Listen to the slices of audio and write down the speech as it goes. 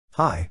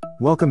Hi,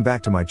 welcome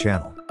back to my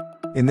channel.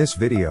 In this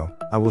video,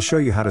 I will show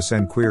you how to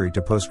send query to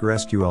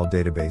PostgreSQL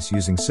database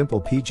using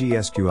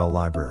SimplePgSQL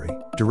Library,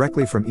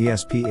 directly from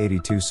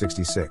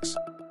ESP8266.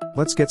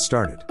 Let's get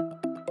started.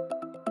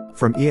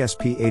 From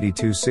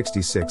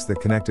ESP8266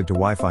 that connected to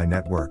Wi-Fi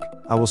network,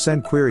 I will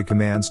send query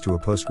commands to a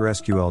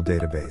PostgreSQL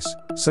database,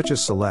 such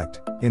as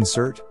select,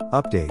 insert,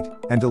 update,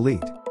 and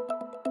delete.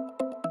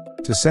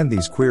 To send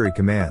these query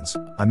commands,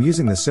 I'm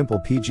using the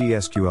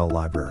SimplePgSQL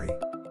library.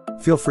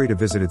 Feel free to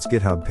visit its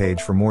GitHub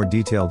page for more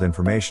detailed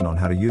information on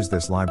how to use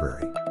this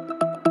library.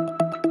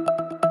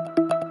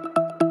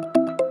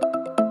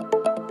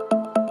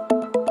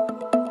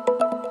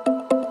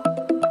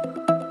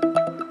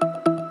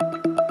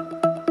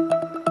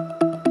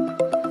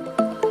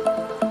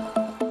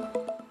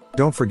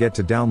 Don't forget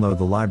to download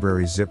the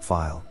library's zip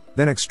file,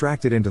 then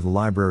extract it into the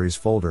libraries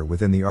folder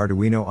within the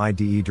Arduino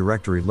IDE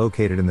directory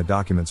located in the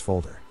Documents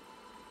folder.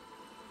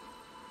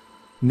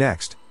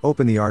 Next,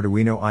 open the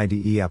Arduino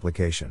IDE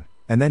application,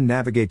 and then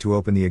navigate to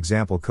open the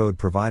example code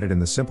provided in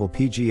the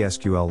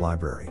SimplePgSQL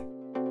library.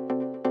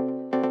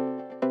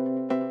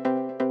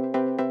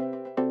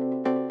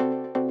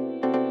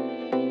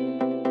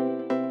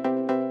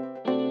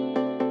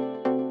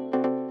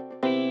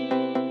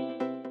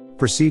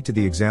 Proceed to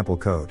the example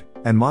code,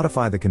 and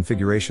modify the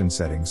configuration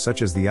settings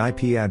such as the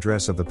IP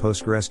address of the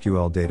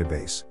PostgreSQL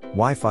database,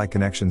 Wi-Fi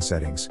connection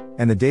settings,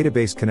 and the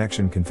database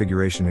connection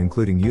configuration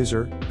including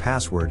user,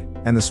 password,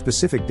 and the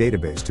specific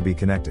database to be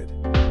connected.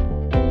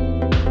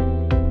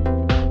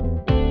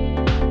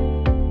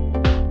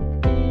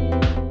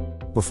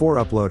 Before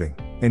uploading,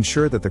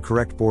 ensure that the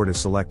correct board is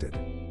selected.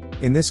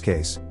 In this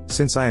case,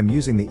 since I am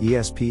using the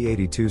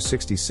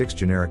ESP8266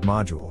 generic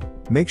module,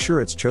 make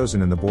sure it's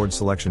chosen in the board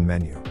selection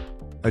menu.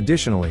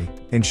 Additionally,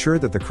 ensure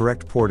that the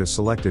correct port is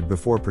selected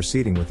before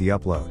proceeding with the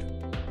upload.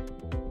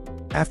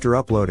 After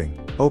uploading,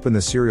 open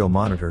the serial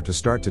monitor to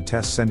start to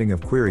test sending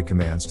of query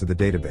commands to the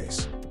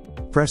database.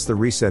 Press the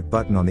reset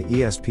button on the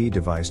ESP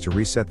device to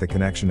reset the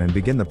connection and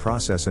begin the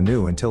process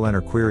anew until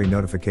enter query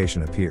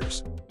notification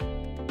appears.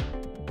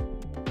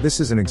 This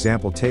is an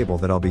example table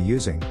that I'll be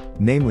using,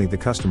 namely the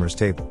customers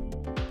table.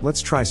 Let's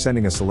try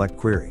sending a select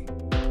query.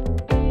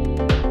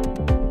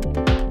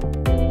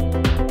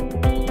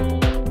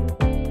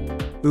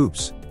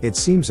 Oops, it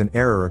seems an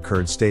error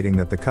occurred stating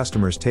that the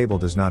customers table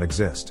does not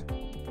exist.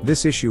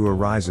 This issue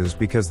arises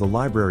because the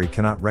library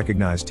cannot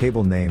recognize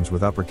table names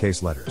with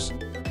uppercase letters.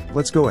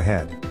 Let's go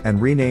ahead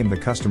and rename the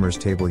customers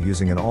table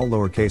using an all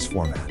lowercase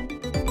format.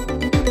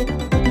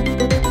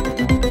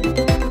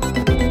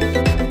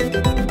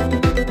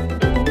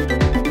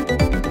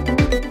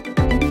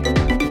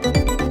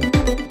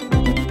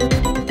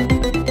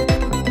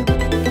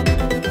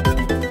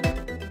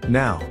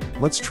 Now,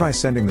 let's try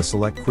sending the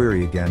select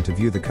query again to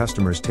view the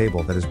customers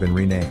table that has been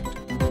renamed.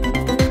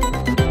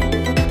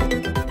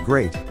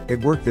 Great, it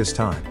worked this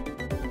time.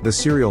 The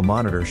serial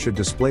monitor should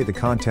display the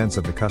contents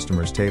of the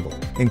customers table,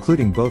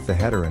 including both the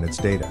header and its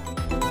data.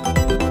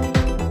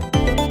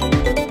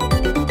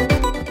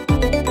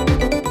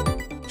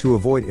 To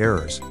avoid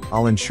errors,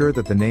 I'll ensure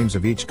that the names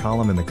of each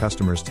column in the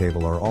customers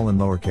table are all in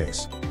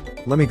lowercase.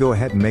 Let me go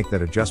ahead and make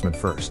that adjustment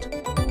first.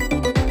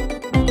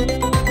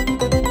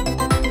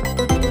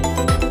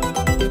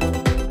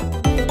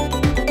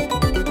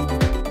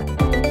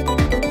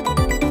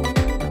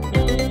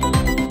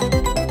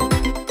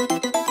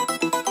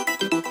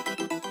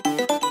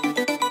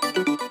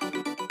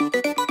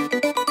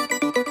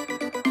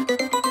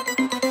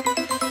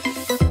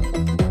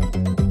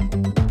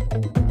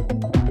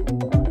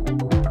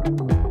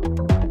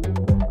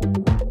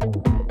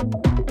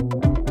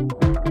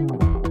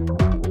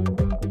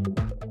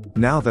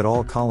 Now that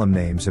all column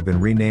names have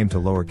been renamed to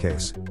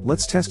lowercase,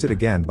 let's test it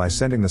again by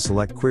sending the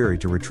select query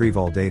to retrieve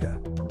all data.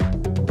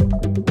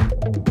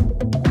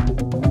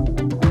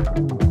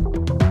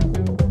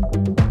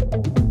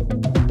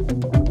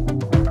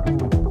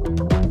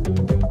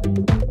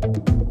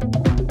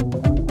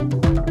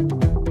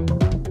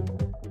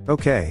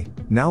 Okay,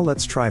 now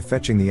let's try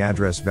fetching the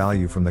address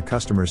value from the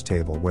customers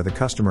table where the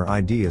customer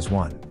ID is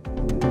 1.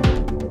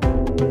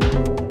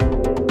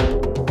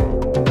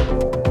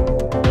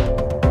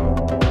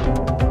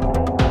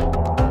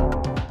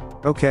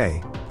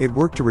 Okay, it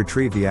worked to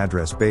retrieve the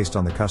address based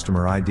on the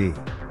customer ID.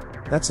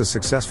 That's a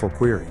successful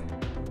query.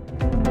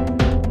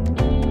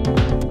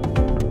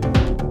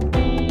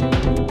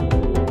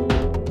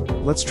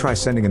 Let's try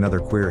sending another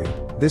query,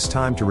 this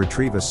time to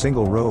retrieve a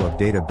single row of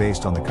data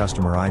based on the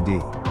customer ID.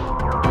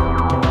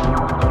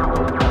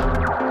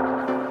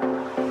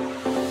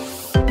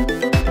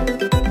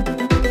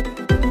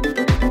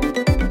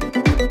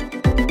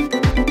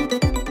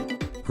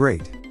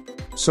 Great.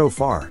 So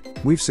far,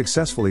 we've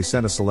successfully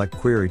sent a select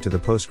query to the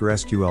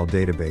PostgreSQL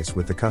database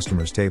with the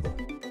customers table.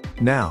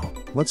 Now,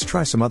 let's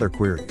try some other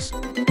queries.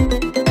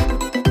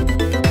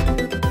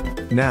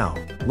 Now,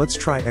 let's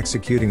try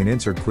executing an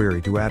insert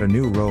query to add a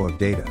new row of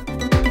data.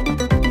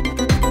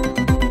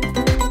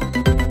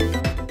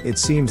 It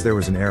seems there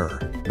was an error,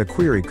 the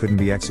query couldn't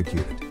be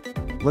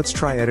executed. Let's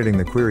try editing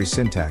the query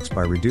syntax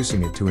by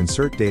reducing it to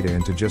insert data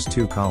into just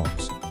 2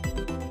 columns.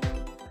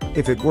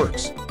 If it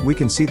works, we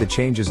can see the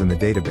changes in the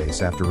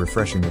database after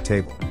refreshing the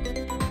table.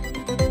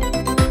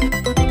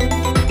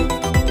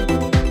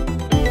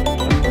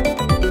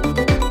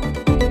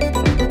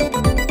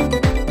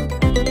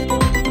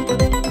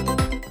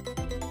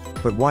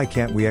 But why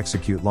can't we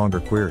execute longer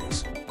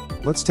queries?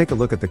 Let's take a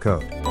look at the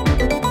code.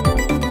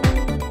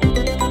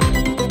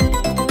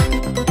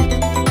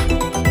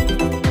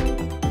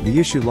 The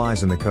issue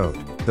lies in the code.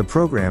 The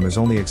program is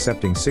only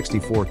accepting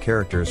 64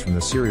 characters from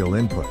the serial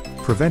input,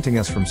 preventing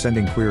us from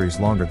sending queries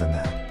longer than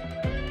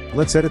that.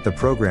 Let's edit the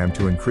program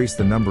to increase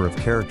the number of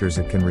characters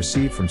it can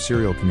receive from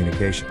serial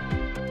communication.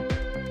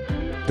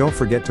 Don't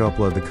forget to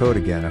upload the code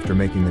again after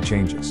making the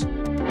changes.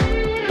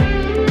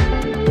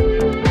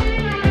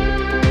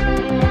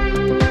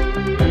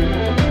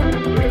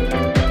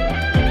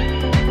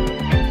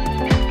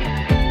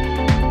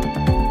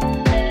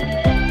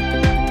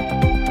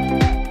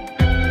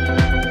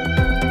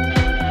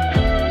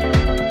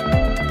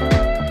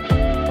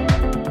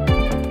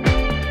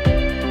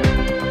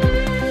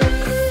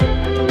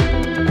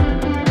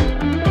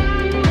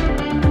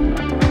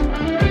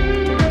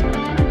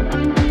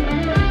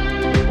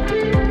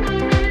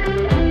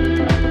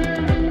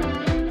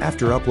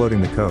 After uploading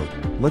the code,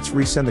 let's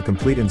resend the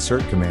complete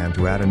insert command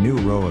to add a new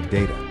row of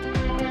data.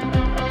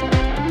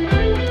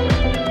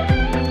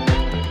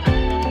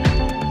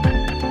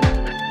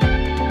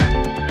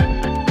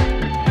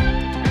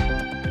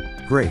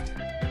 Great!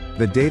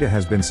 The data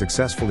has been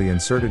successfully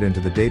inserted into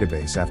the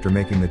database after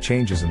making the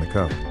changes in the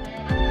code.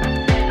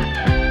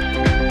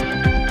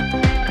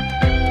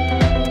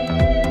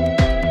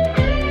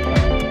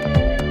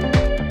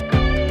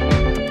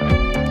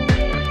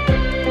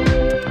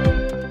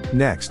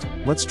 Next,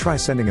 let's try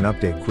sending an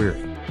update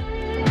query.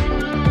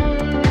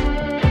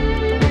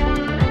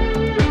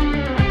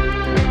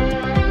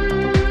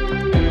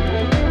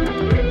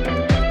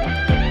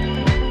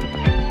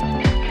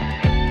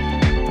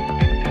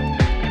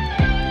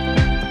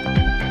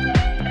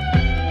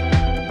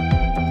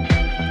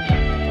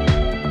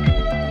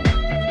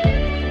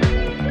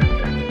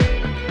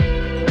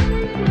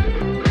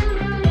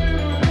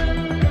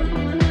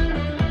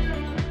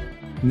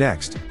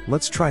 Next,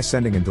 let's try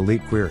sending a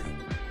delete query.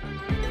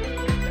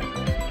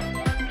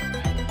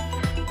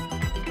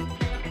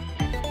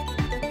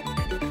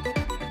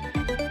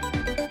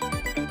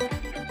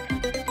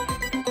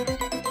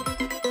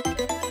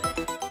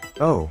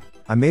 Oh,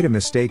 I made a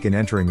mistake in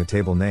entering the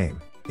table name.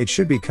 It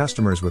should be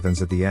customers with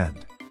ans at the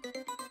end.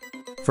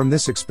 From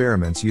this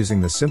experiments using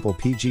the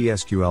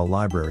SimplePgSQL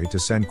library to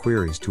send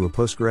queries to a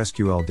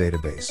PostgreSQL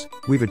database,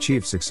 we've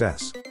achieved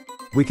success.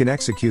 We can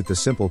execute the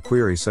simple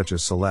queries such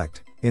as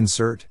select,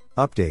 insert,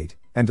 update,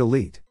 and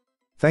delete.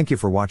 Thank you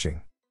for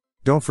watching.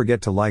 Don't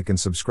forget to like and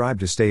subscribe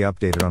to stay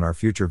updated on our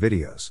future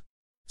videos.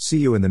 See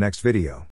you in the next video.